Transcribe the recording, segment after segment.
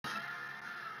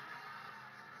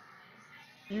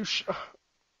You sh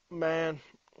Man,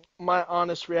 my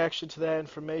honest reaction to that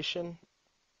information.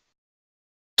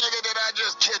 Nigga, did I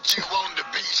just catch you on the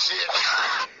beat shit?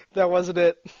 That wasn't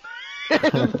it.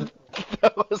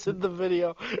 That wasn't the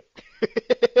video.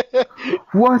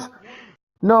 What?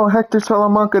 No, Hector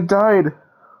Salamanca died.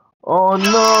 Oh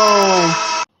no!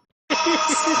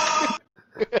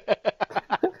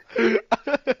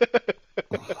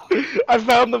 I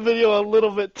found the video a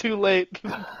little bit too late.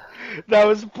 That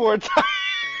was poor time.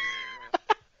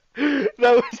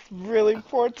 That was really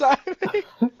poor timing.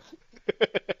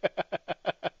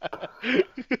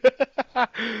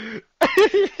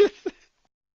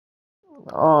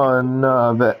 Oh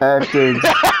no, the actor.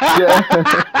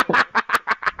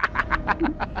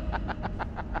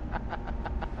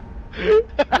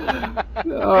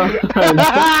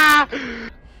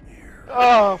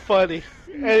 Oh, funny.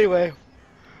 Anyway.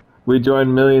 We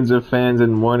join millions of fans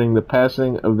in mourning the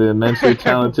passing of the immensely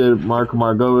talented Mark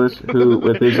Margolis, who,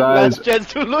 with his eyes... Last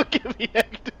chance to look at me,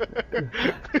 Hector.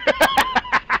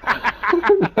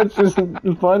 That's just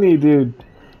funny, dude.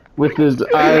 With his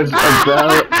eyes a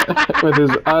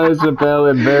bell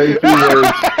and very few words,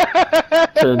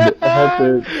 turned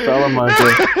Hector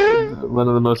Salamanca, one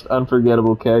of the most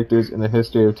unforgettable characters in the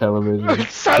history of television.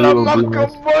 Salamanca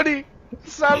money!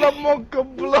 Salamanca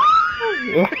blood!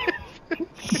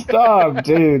 Stop,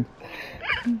 dude.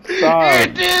 Stop.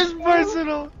 It is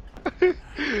personal!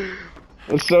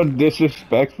 It's so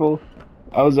disrespectful.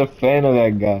 I was a fan of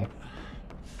that guy.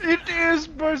 It is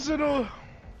personal!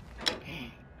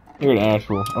 You're an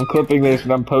asshole. I'm clipping this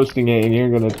and I'm posting it and you're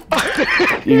gonna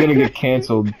get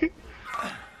canceled.